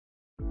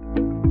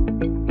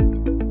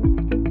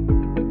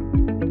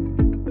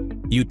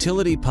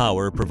Utility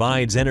power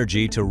provides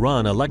energy to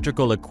run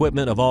electrical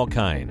equipment of all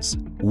kinds.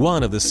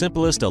 One of the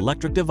simplest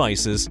electric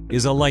devices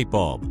is a light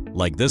bulb,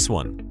 like this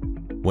one.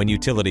 When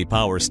utility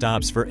power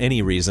stops for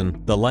any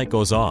reason, the light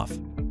goes off.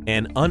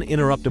 An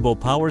uninterruptible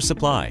power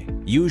supply,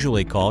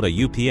 usually called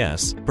a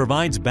UPS,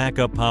 provides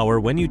backup power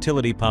when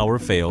utility power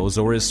fails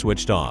or is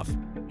switched off.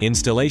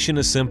 Installation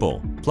is simple.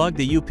 Plug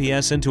the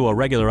UPS into a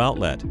regular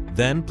outlet,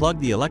 then plug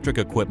the electric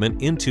equipment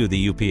into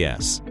the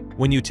UPS.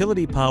 When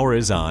utility power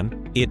is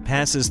on, it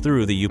passes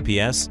through the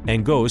UPS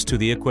and goes to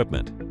the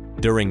equipment.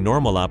 During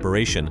normal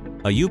operation,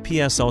 a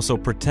UPS also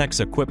protects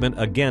equipment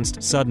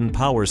against sudden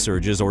power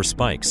surges or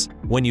spikes.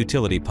 When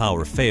utility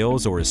power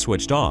fails or is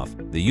switched off,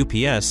 the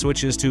UPS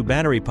switches to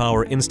battery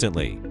power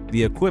instantly.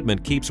 The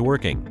equipment keeps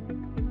working.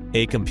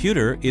 A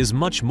computer is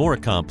much more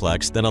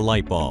complex than a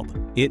light bulb.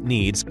 It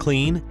needs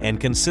clean and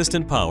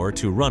consistent power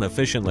to run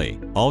efficiently.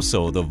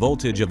 Also, the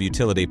voltage of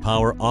utility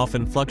power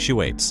often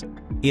fluctuates.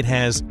 It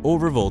has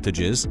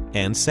overvoltages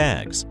and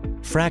sags,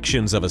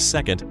 fractions of a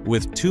second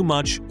with too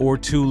much or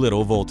too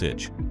little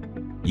voltage.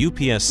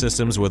 UPS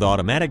systems with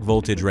automatic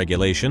voltage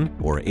regulation,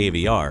 or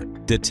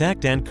AVR,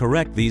 detect and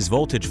correct these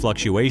voltage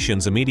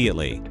fluctuations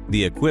immediately.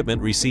 The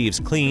equipment receives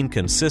clean,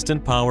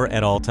 consistent power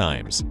at all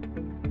times.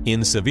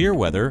 In severe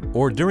weather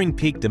or during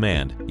peak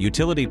demand,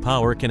 utility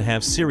power can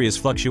have serious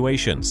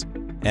fluctuations.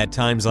 At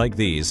times like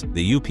these,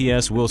 the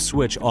UPS will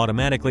switch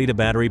automatically to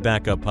battery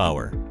backup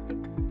power.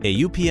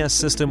 A UPS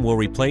system will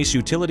replace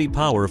utility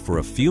power for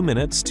a few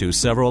minutes to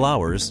several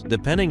hours,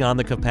 depending on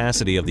the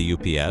capacity of the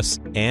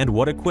UPS and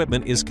what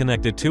equipment is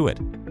connected to it.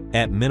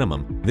 At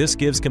minimum, this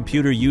gives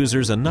computer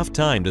users enough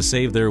time to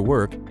save their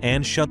work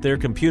and shut their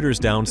computers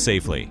down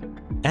safely.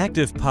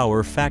 Active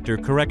Power Factor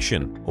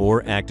Correction,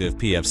 or Active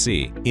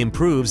PFC,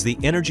 improves the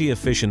energy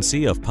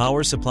efficiency of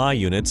power supply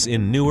units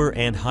in newer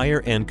and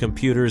higher-end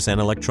computers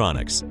and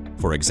electronics.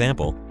 For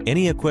example,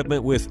 any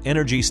equipment with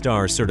ENERGY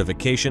STAR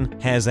certification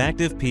has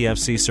active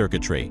PFC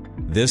circuitry.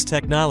 This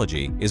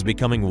technology is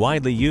becoming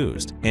widely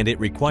used, and it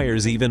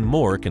requires even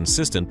more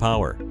consistent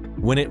power.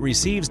 When it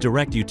receives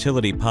direct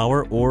utility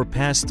power or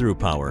pass-through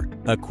power,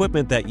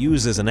 equipment that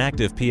uses an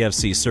active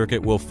PFC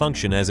circuit will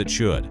function as it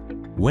should.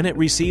 When it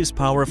receives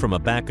power from a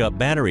backup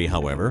battery,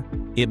 however,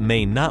 it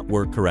may not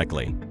work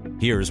correctly.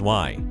 Here's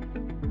why.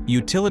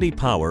 Utility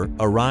power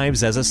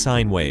arrives as a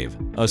sine wave,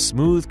 a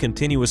smooth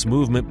continuous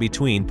movement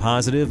between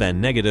positive and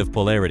negative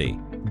polarity.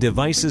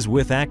 Devices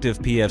with active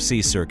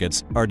PFC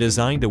circuits are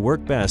designed to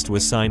work best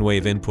with sine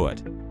wave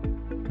input.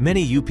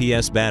 Many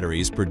UPS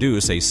batteries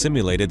produce a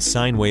simulated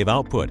sine wave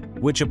output,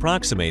 which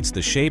approximates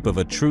the shape of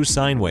a true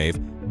sine wave,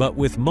 but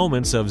with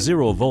moments of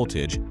zero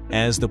voltage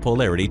as the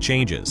polarity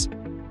changes.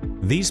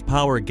 These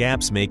power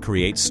gaps may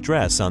create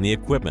stress on the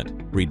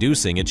equipment,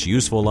 reducing its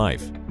useful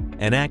life.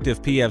 An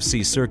active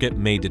PFC circuit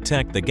may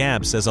detect the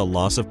gaps as a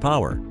loss of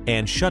power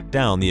and shut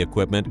down the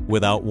equipment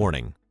without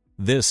warning.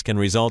 This can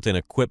result in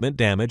equipment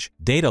damage,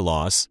 data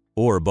loss,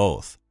 or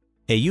both.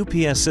 A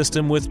UPS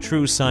system with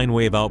true sine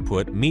wave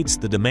output meets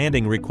the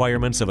demanding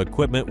requirements of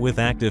equipment with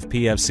active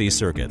PFC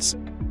circuits.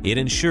 It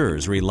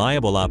ensures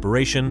reliable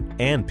operation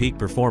and peak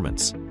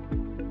performance.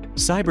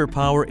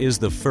 CyberPower is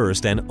the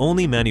first and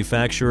only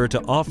manufacturer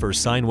to offer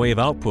sine wave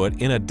output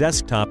in a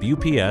desktop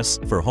UPS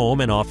for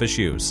home and office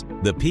use.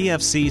 The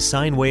PFC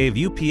Sinewave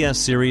UPS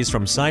series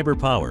from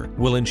CyberPower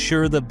will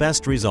ensure the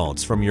best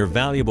results from your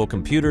valuable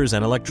computers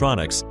and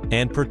electronics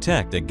and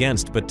protect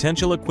against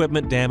potential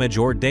equipment damage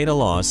or data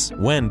loss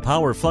when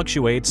power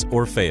fluctuates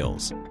or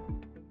fails.